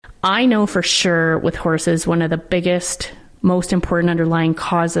I know for sure with horses, one of the biggest, most important underlying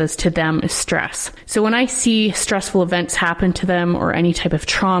causes to them is stress. So when I see stressful events happen to them or any type of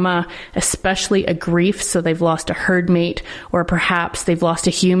trauma, especially a grief, so they've lost a herd mate or perhaps they've lost a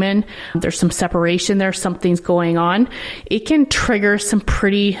human, there's some separation there, something's going on, it can trigger some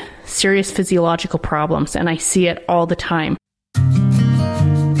pretty serious physiological problems, and I see it all the time.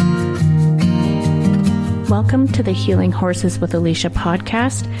 Welcome to the Healing Horses with Elisha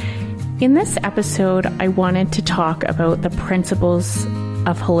podcast. In this episode, I wanted to talk about the principles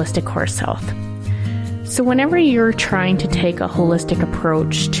of holistic horse health. So whenever you're trying to take a holistic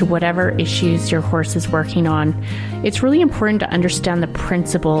approach to whatever issues your horse is working on, it's really important to understand the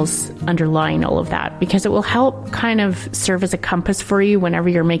principles underlying all of that, because it will help kind of serve as a compass for you whenever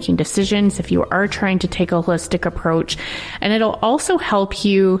you're making decisions, if you are trying to take a holistic approach. And it'll also help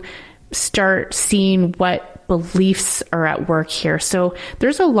you start seeing what beliefs are at work here. So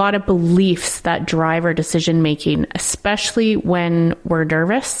there's a lot of beliefs that drive our decision making, especially when we're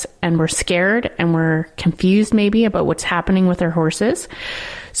nervous and we're scared and we're confused maybe about what's happening with our horses.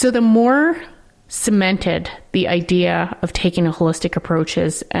 So the more cemented the idea of taking a holistic approach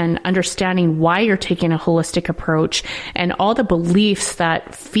is, and understanding why you're taking a holistic approach and all the beliefs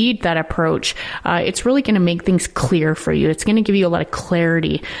that feed that approach, it's really going to make things clear for you. It's going to give you a lot of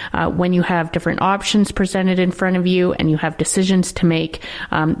clarity when you have different options presented in front of you and you have decisions to make.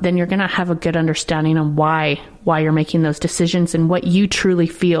 Then you're going to have a good understanding on why you're making those decisions and what you truly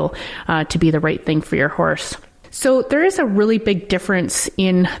feel to be the right thing for your horse. So there is a really big difference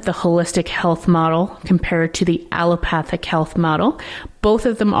in the holistic health model compared to the allopathic health model. Both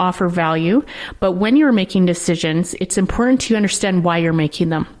of them offer value, but when you're making decisions, it's important to understand why you're making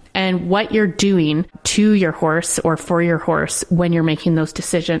them and what you're doing to your horse or for your horse when you're making those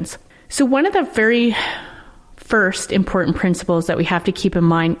decisions. So one of the very first important principles that we have to keep in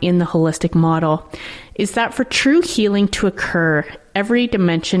mind in the holistic model is that for true healing to occur, every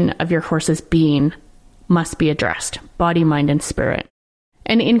dimension of your horse's being must be addressed, body, mind, and spirit.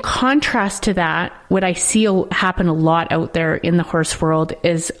 And in contrast to that, what I see happen a lot out there in the horse world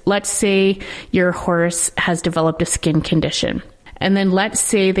is, let's say your horse has developed a skin condition. And then let's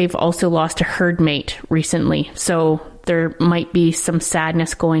say they've also lost a herd mate recently. So there might be some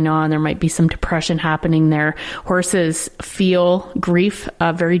sadness going on. There might be some depression happening there. Horses feel grief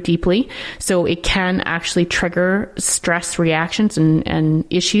very deeply. So it can actually trigger stress reactions and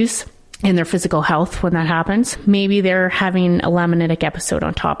issues in their physical health when that happens. Maybe they're having a laminitic episode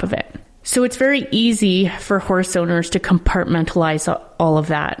on top of it. So it's very easy for horse owners to compartmentalize all of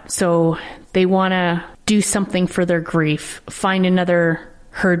that. So they want to do something for their grief, find another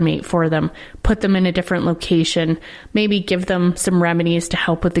herd mate for them, put them in a different location, maybe give them some remedies to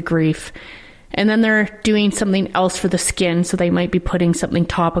help with the grief. And then they're doing something else for the skin. So they might be putting something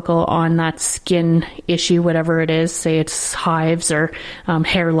topical on that skin issue, whatever it is. Say it's hives or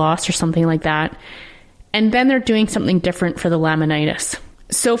hair loss or something like that. And then they're doing something different for the laminitis.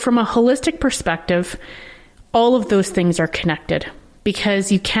 So from a holistic perspective, all of those things are connected because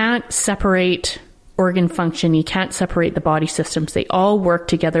you can't separate organ function. You can't separate the body systems. They all work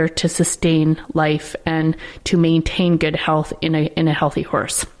together to sustain life and to maintain good health in a healthy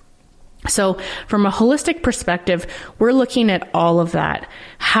horse. So from a holistic perspective, we're looking at all of that.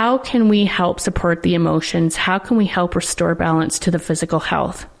 How can we help support the emotions? How can we help restore balance to the physical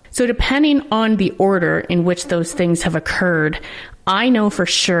health? So depending on the order in which those things have occurred, I know for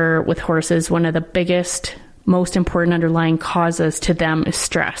sure with horses, one of the biggest, most important underlying causes to them is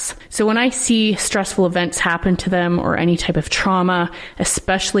stress. So when I see stressful events happen to them or any type of trauma,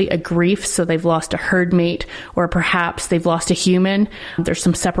 especially a grief, so they've lost a herd mate or perhaps they've lost a human, there's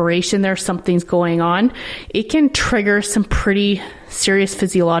some separation there, something's going on, it can trigger some pretty serious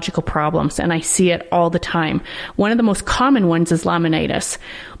physiological problems, and I see it all the time. One of the most common ones is laminitis.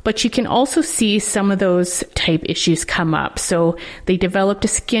 But you can also see some of those type issues come up. So they developed a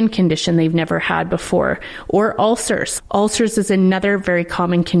skin condition they've never had before, or ulcers. Ulcers is another very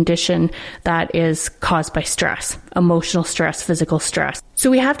common condition that is caused by stress, emotional stress, physical stress.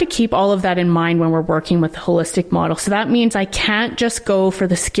 So we have to keep all of that in mind when we're working with the holistic model. So that means I can't just go for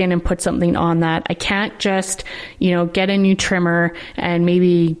the skin and put something on that. I can't just, get a new trimmer and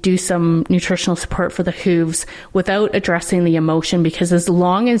maybe do some nutritional support for the hooves without addressing the emotion, because as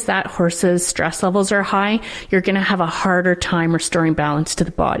long as that horse's stress levels are high, you're going to have a harder time restoring balance to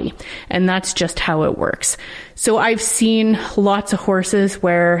the body. And that's just how it works. So I've seen lots of horses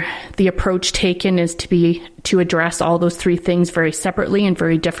where the approach taken is to address all those three things very separately and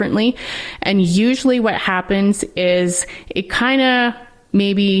very differently. And usually what happens is it kind of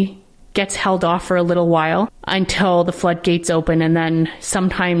maybe gets held off for a little while until the floodgates open. And then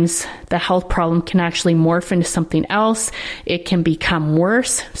sometimes the health problem can actually morph into something else. It can become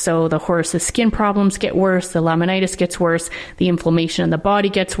worse. So the horse's skin problems get worse, the laminitis gets worse, the inflammation in the body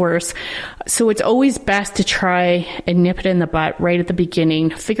gets worse. So it's always best to try and nip it in the butt right at the beginning,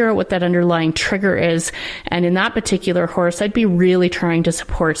 figure out what that underlying trigger is. And in that particular horse, I'd be really trying to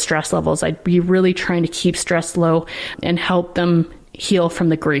support stress levels. I'd be really trying to keep stress low and help them heal from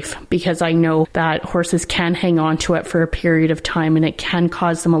the grief, because I know that horses can hang on to it for a period of time and it can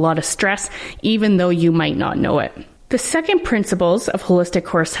cause them a lot of stress, even though you might not know it. The second principles of holistic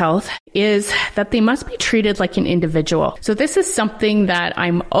horse health is that they must be treated like an individual. So this is something that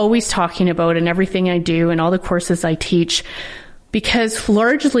I'm always talking about in everything I do and all the courses I teach, because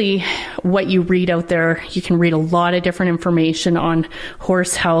largely what you read out there, you can read a lot of different information on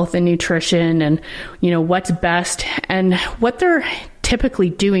horse health and nutrition and, what's best. And what they're typically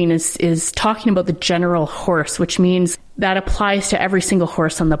doing is talking about the general horse, which means that applies to every single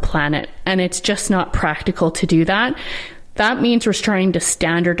horse on the planet. And it's just not practical to do that. That means we're trying to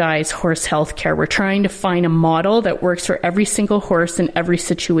standardize horse health care. We're trying to find a model that works for every single horse in every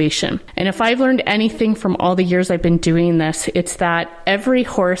situation. And if I've learned anything from all the years I've been doing this, it's that every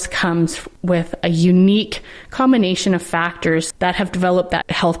horse comes with a unique combination of factors that have developed that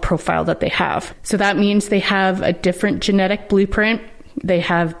health profile that they have. So that means they have a different genetic blueprint. They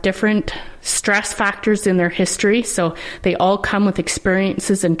have different stress factors in their history. So they all come with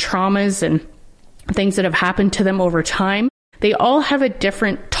experiences and traumas and things that have happened to them over time. They all have a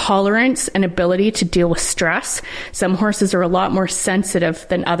different tolerance and ability to deal with stress. Some horses are a lot more sensitive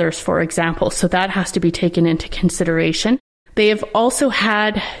than others, for example, so that has to be taken into consideration. They have also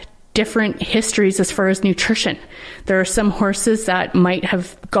had different histories as far as nutrition. There are some horses that might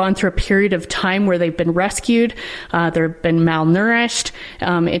have gone through a period of time where they've been rescued, they've been malnourished.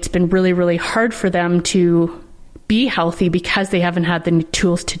 It's been really, really hard for them to be healthy because they haven't had the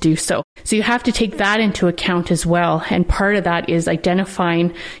tools to do so. So you have to take that into account as well. And part of that is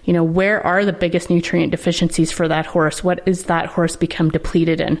identifying, where are the biggest nutrient deficiencies for that horse? What is that horse become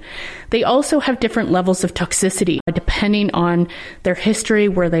depleted in? They also have different levels of toxicity depending on their history,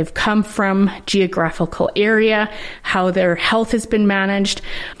 where they've come from, geographical area, how their health has been managed.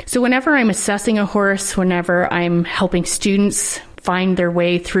 So whenever I'm assessing a horse, whenever I'm helping students find their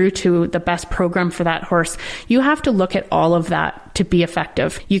way through to the best program for that horse, you have to look at all of that to be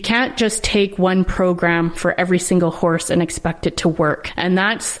effective. You can't just take one program for every single horse and expect it to work. And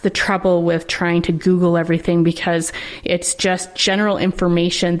that's the trouble with trying to Google everything, because it's just general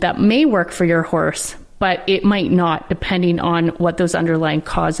information that may work for your horse, but it might not, depending on what those underlying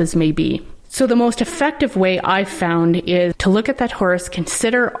causes may be. So the most effective way I've found is to look at that horse,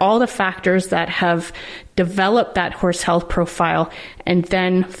 consider all the factors that have developed that horse health profile, and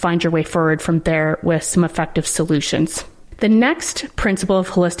then find your way forward from there with some effective solutions. The next principle of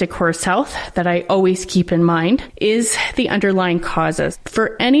holistic horse health that I always keep in mind is the underlying causes.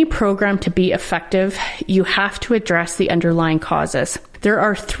 For any program to be effective, you have to address the underlying causes. There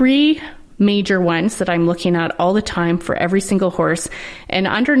are three major ones that I'm looking at all the time for every single horse. And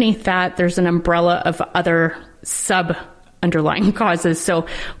underneath that, there's an umbrella of other underlying causes. So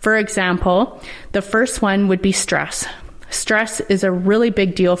for example, the first one would be stress. Stress is a really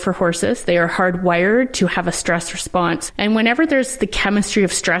big deal for horses. They are hardwired to have a stress response. And whenever there's the chemistry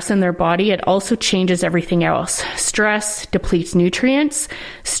of stress in their body, it also changes everything else. Stress depletes nutrients.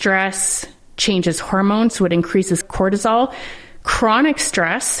 Stress changes hormones, so it increases cortisol. Chronic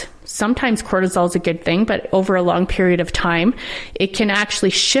stress, sometimes cortisol is a good thing, but over a long period of time, it can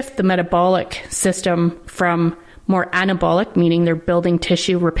actually shift the metabolic system from more anabolic, meaning they're building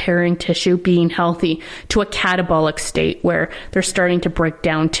tissue, repairing tissue, being healthy, to a catabolic state where they're starting to break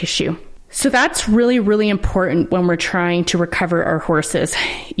down tissue. So that's really, really important when we're trying to recover our horses.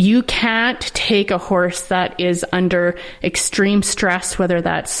 You can't take a horse that is under extreme stress, whether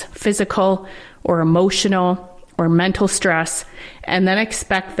that's physical or emotional or mental stress, and then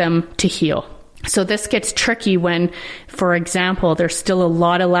expect them to heal. So this gets tricky when, for example, there's still a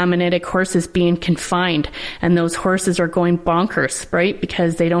lot of laminitic horses being confined, and those horses are going bonkers, right?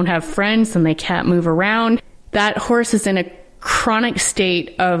 Because they don't have friends and they can't move around. That horse is in a chronic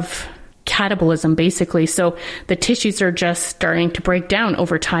state of catabolism, basically. So the tissues are just starting to break down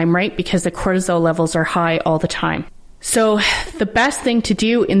over time, right? Because the cortisol levels are high all the time. So the best thing to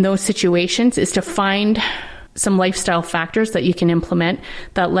do in those situations is to find some lifestyle factors that you can implement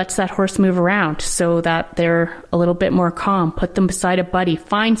that lets that horse move around so that they're a little bit more calm. Put them beside a buddy.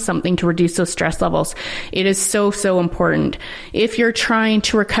 Find something to reduce those stress levels. It is so important. If you're trying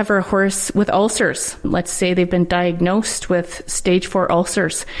to recover a horse with ulcers, let's say they've been diagnosed with stage 4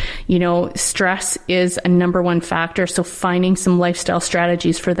 ulcers, stress is a number one factor. So finding some lifestyle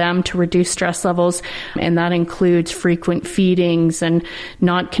strategies for them to reduce stress levels. And that includes frequent feedings and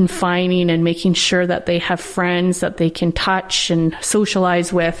not confining and making sure that they have friends that they can touch and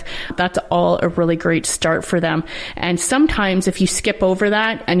socialize with. That's all a really great start for them. And sometimes if you skip over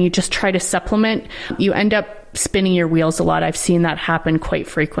that and you just try to supplement, you end up spinning your wheels a lot. I've seen that happen quite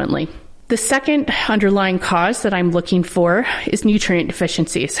frequently. The second underlying cause that I'm looking for is nutrient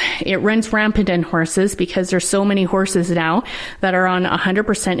deficiencies. It runs rampant in horses because there's so many horses now that are on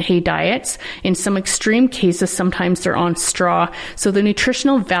 100% hay diets. In some extreme cases, sometimes they're on straw. So the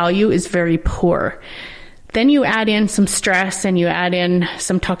nutritional value is very poor. Then you add in some stress and you add in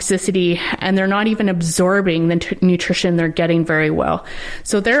some toxicity, and they're not even absorbing the nutrition they're getting very well.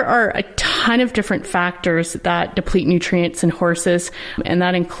 So there are a ton of different factors that deplete nutrients in horses, and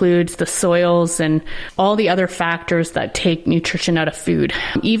that includes the soils and all the other factors that take nutrition out of food.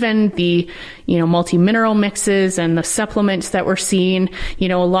 Even the multi-mineral mixes and the supplements that we're seeing,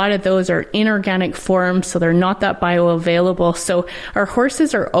 a lot of those are inorganic forms, so they're not that bioavailable. So our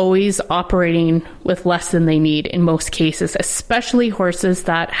horses are always operating with less than they need in most cases, especially horses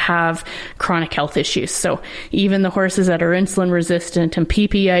that have chronic health issues. So even the horses that are insulin resistant and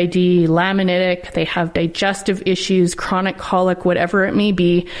PPID, laminitic, they have digestive issues, chronic colic, whatever it may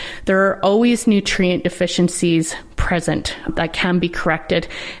be, there are always nutrient deficiencies present that can be corrected,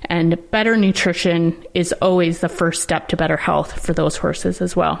 and better nutrition is always the first step to better health for those horses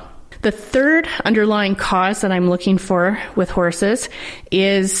as well. The third underlying cause that I'm looking for with horses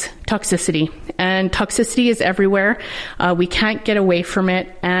is toxicity. And toxicity is everywhere. We can't get away from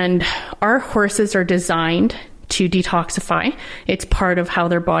it. And our horses are designed to detoxify. It's part of how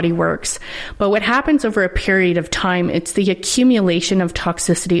their body works. But what happens over a period of time, it's the accumulation of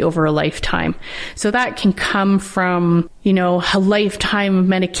toxicity over a lifetime. So that can come from, a lifetime of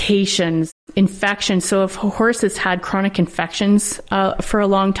medications, infections. So if a horse has had chronic infections for a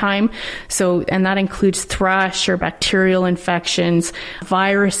long time, and that includes thrush or bacterial infections,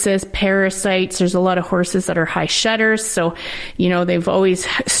 viruses, parasites. There's a lot of horses that are high shedders. So, they've always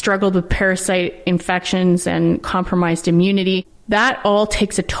struggled with parasite infections and compromised immunity. That all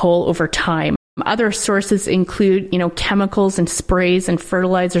takes a toll over time. Other sources include, chemicals and sprays and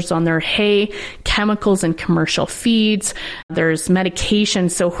fertilizers on their hay, chemicals in commercial feeds. There's medication.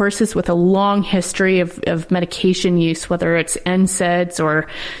 So horses with a long history of medication use, whether it's NSAIDs or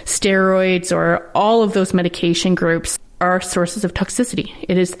steroids or all of those medication groups, are sources of toxicity.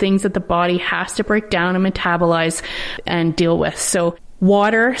 It is things that the body has to break down and metabolize and deal with. So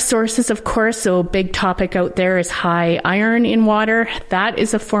water sources, of course, so a big topic out there is high iron in water. That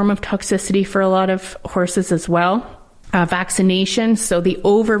is a form of toxicity for a lot of horses as well. Vaccination, so the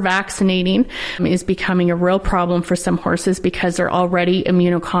over-vaccinating is becoming a real problem for some horses because they're already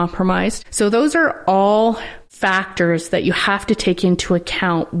immunocompromised. So those are all factors that you have to take into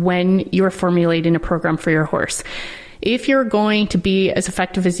account when you're formulating a program for your horse. If you're going to be as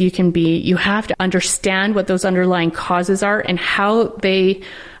effective as you can be, you have to understand what those underlying causes are and how they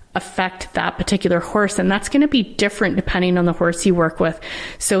affect that particular horse. And that's going to be different depending on the horse you work with.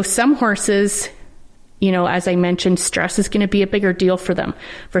 So some horses, as I mentioned, stress is going to be a bigger deal for them.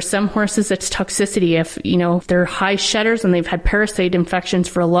 For some horses, it's toxicity. If, they're high shedders and they've had parasite infections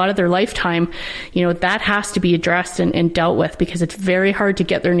for a lot of their lifetime, that has to be addressed and dealt with because it's very hard to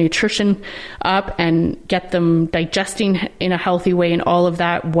get their nutrition up and get them digesting in a healthy way and all of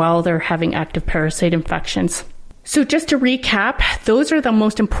that while they're having active parasite infections. So just to recap, those are the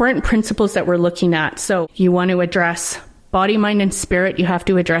most important principles that we're looking at. So you want to address body, mind, and spirit. You have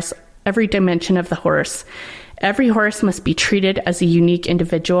to address every dimension of the horse. Every horse must be treated as a unique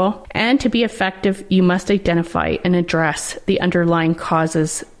individual, and to be effective, you must identify and address the underlying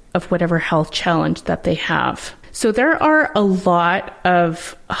causes of whatever health challenge that they have. So there are a lot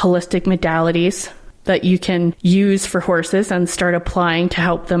of holistic modalities that you can use for horses and start applying to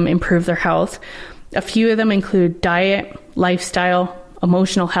help them improve their health. A few of them include diet, lifestyle,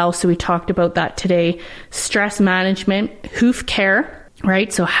 emotional health, so we talked about that today, stress management, hoof care,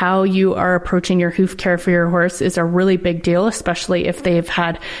 right? So how you are approaching your hoof care for your horse is a really big deal, especially if they've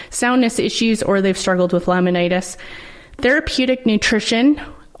had soundness issues or they've struggled with laminitis. Therapeutic nutrition,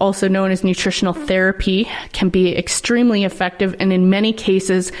 also known as nutritional therapy, can be extremely effective and in many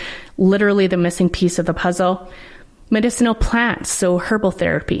cases, literally the missing piece of the puzzle. Medicinal plants, so herbal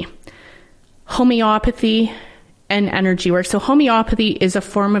therapy. homeopathy, and energy work. So homeopathy is a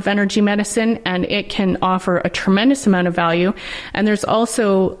form of energy medicine, and it can offer a tremendous amount of value. And there's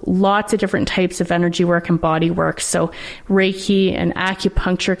also lots of different types of energy work and body work. So Reiki and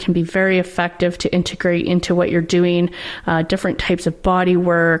acupuncture can be very effective to integrate into what you're doing. Different types of body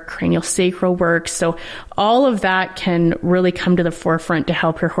work, cranial sacral work. So all of that can really come to the forefront to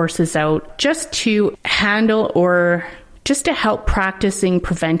help your horses out, just to handle or just to help practicing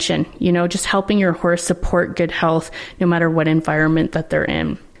prevention, just helping your horse support good health no matter what environment that they're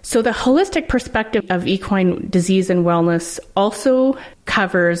in. So the holistic perspective of equine disease and wellness also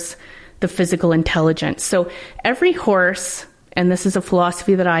covers the physical intelligence. So every horse, and this is a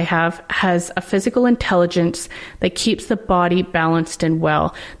philosophy that I have, has a physical intelligence that keeps the body balanced and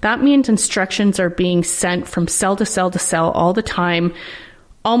well. That means instructions are being sent from cell to cell to cell all the time,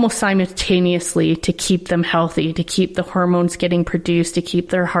 almost simultaneously, to keep them healthy, to keep the hormones getting produced, to keep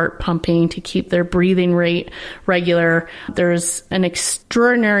their heart pumping, to keep their breathing rate regular. There's an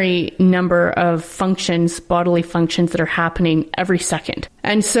extraordinary number of functions, bodily functions, that are happening every second.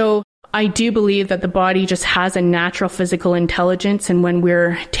 And so I do believe that the body just has a natural physical intelligence. And when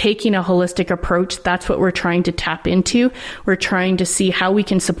we're taking a holistic approach, that's what we're trying to tap into. We're trying to see how we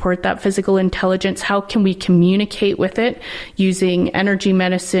can support that physical intelligence. How can we communicate with it using energy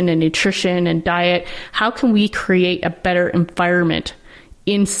medicine and nutrition and diet? How can we create a better environment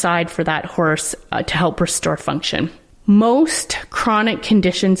inside for that horse to help restore function? Most chronic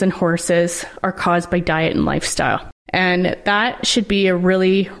conditions in horses are caused by diet and lifestyle. And that should be a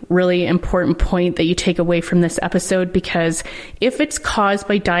really, really important point that you take away from this episode, because if it's caused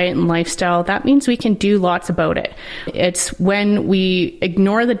by diet and lifestyle, that means we can do lots about it. It's when we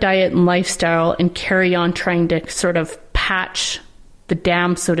ignore the diet and lifestyle and carry on trying to sort of patch the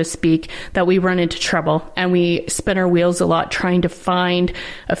dam, so to speak, that we run into trouble, and we spin our wheels a lot trying to find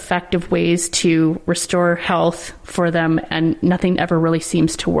effective ways to restore health for them, and nothing ever really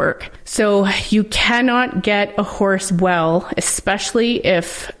seems to work. So you cannot get a horse well, especially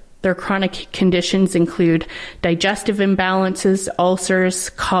if their chronic conditions include digestive imbalances, ulcers,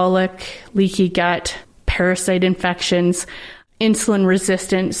 colic, leaky gut, parasite infections, insulin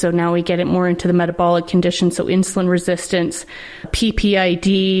resistance. So now we get it more into the metabolic conditions. So insulin resistance,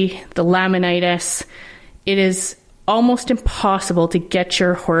 PPID, the laminitis. It is almost impossible to get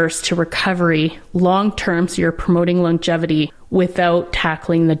your horse to recovery long-term, so you're promoting longevity, without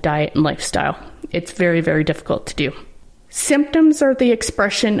tackling the diet and lifestyle. It's very, very difficult to do. Symptoms are the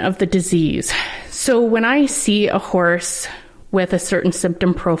expression of the disease. So when I see a horse with a certain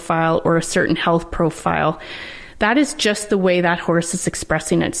symptom profile or a certain health profile, that is just the way that horse is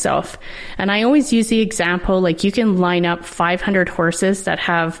expressing itself. And I always use the example, like you can line up 500 horses that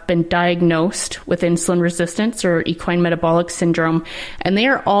have been diagnosed with insulin resistance or equine metabolic syndrome, and they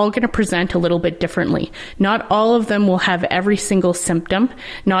are all going to present a little bit differently. Not all of them will have every single symptom.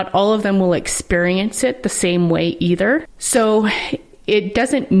 Not all of them will experience it the same way either. So it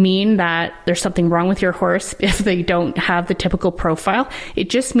doesn't mean that there's something wrong with your horse if they don't have the typical profile. It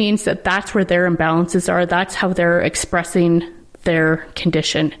just means that that's where their imbalances are. That's how they're expressing their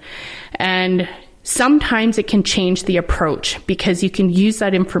condition. And sometimes it can change the approach, because you can use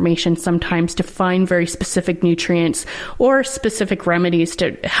that information sometimes to find very specific nutrients or specific remedies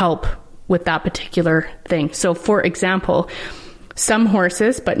to help with that particular thing. So for example, some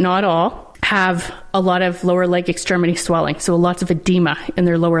horses, but not all, have a lot of lower leg extremity swelling, so lots of edema in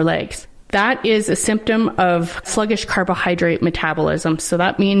their lower legs. That is a symptom of sluggish carbohydrate metabolism. So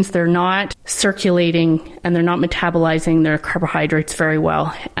that means they're not circulating and they're not metabolizing their carbohydrates very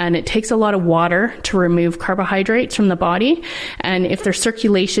well. And it takes a lot of water to remove carbohydrates from the body. And if their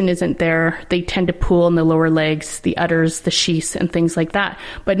circulation isn't there, they tend to pool in the lower legs, the udders, the sheaths, and things like that.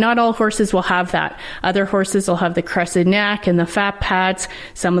 But not all horses will have that. Other horses will have the crescent neck and the fat pads.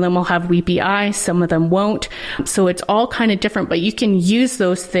 Some of them will have weepy eyes. Some of them won't. So it's all kind of different, but you can use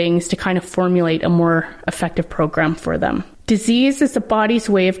those things to kind of formulate a more effective program for them. Disease is the body's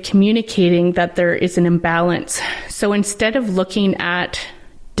way of communicating that there is an imbalance. So instead of looking at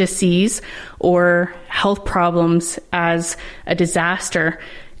disease or health problems as a disaster,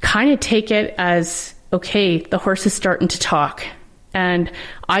 kind of take it as, okay, the horse is starting to talk. And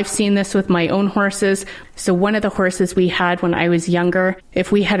I've seen this with my own horses. So one of the horses we had when I was younger,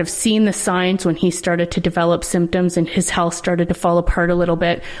 if we had have seen the signs when he started to develop symptoms and his health started to fall apart a little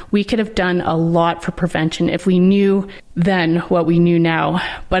bit, we could have done a lot for prevention if we knew then what we knew now.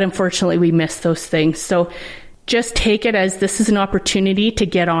 But unfortunately, we missed those things. So just take it as this is an opportunity to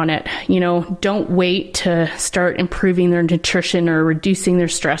get on it. Don't wait to start improving their nutrition or reducing their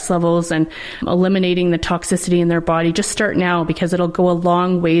stress levels and eliminating the toxicity in their body. Just start now, because it'll go a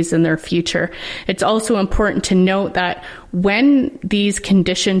long ways in their future. It's also important to note that when these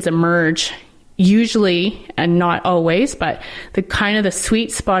conditions emerge, usually, and not always, but the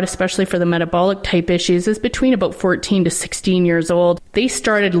sweet spot, especially for the metabolic type issues, is between about 14 to 16 years old. They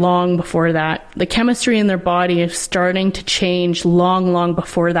started long before that. The chemistry in their body is starting to change long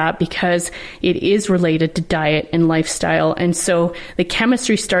before that, because it is related to diet and lifestyle. And so the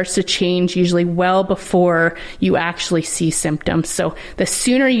chemistry starts to change usually well before you actually see symptoms. So the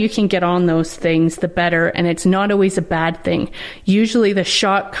sooner you can get on those things, the better. And it's not always a bad thing. Usually the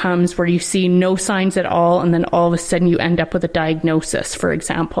shock comes where you see no signs at all, and then all of a sudden you end up with a diagnosis, for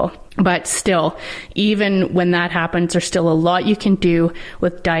example. But still, even when that happens, there's still a lot you can do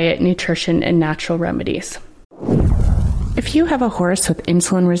with diet, nutrition, and natural remedies. If you have a horse with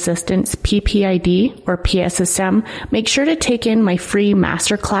insulin resistance, PPID, or PSSM, make sure to take in my free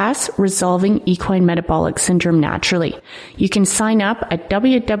masterclass, Resolving Equine Metabolic Syndrome Naturally. You can sign up at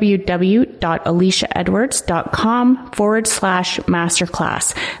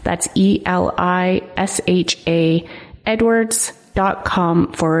www.elishaedwards.com/masterclass. That's ELISHA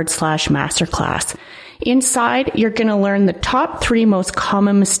Edwards.com/masterclass. Inside, you're going to learn the top 3 most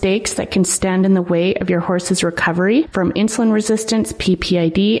common mistakes that can stand in the way of your horse's recovery from insulin resistance,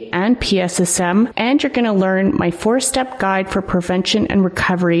 PPID, and PSSM. And you're going to learn my 4-step guide for prevention and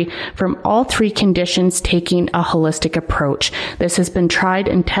recovery from all 3 conditions, taking a holistic approach. This has been tried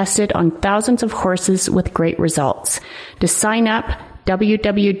and tested on thousands of horses with great results. To sign up,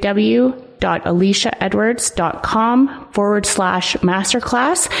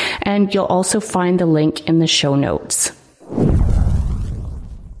 www.elishaedwards.com/masterclass, and you'll also find the link in the show notes.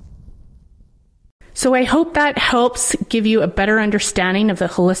 So I hope that helps give you a better understanding of the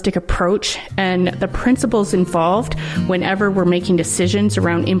holistic approach and the principles involved whenever we're making decisions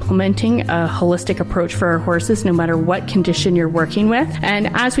around implementing a holistic approach for our horses, no matter what condition you're working with.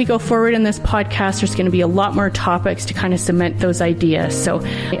 And as we go forward in this podcast, there's going to be a lot more topics to kind of cement those ideas. So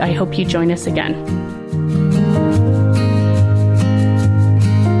I hope you join us again.